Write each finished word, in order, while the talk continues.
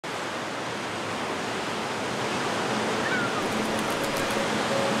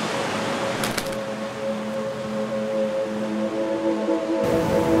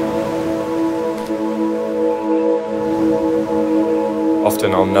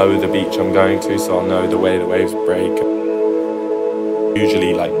I'll know the beach I'm going to, so I'll know the way the waves break.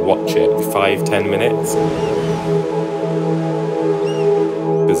 Usually like watch it 5-10 minutes,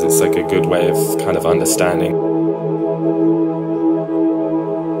 because it's like a good way of kind of understanding.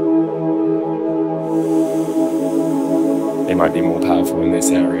 They might be more powerful in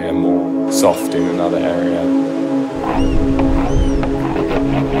this area, more soft in another area.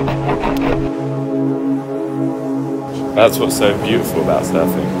 That's what's so beautiful about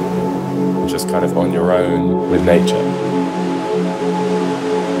surfing, just kind of on your own with nature.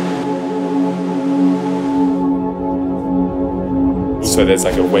 So there's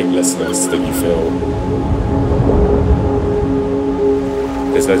like a weightlessness that you feel.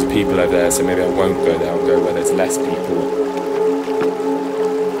 There's loads of people over there, so maybe I won't go there, I'll go where there's less people.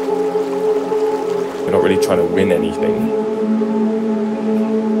 We're not really trying to win anything.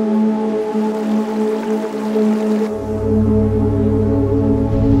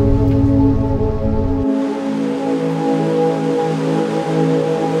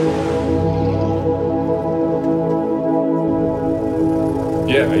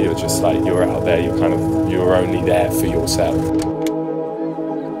 Yeah, you're just like, you're out there, you're only there for yourself.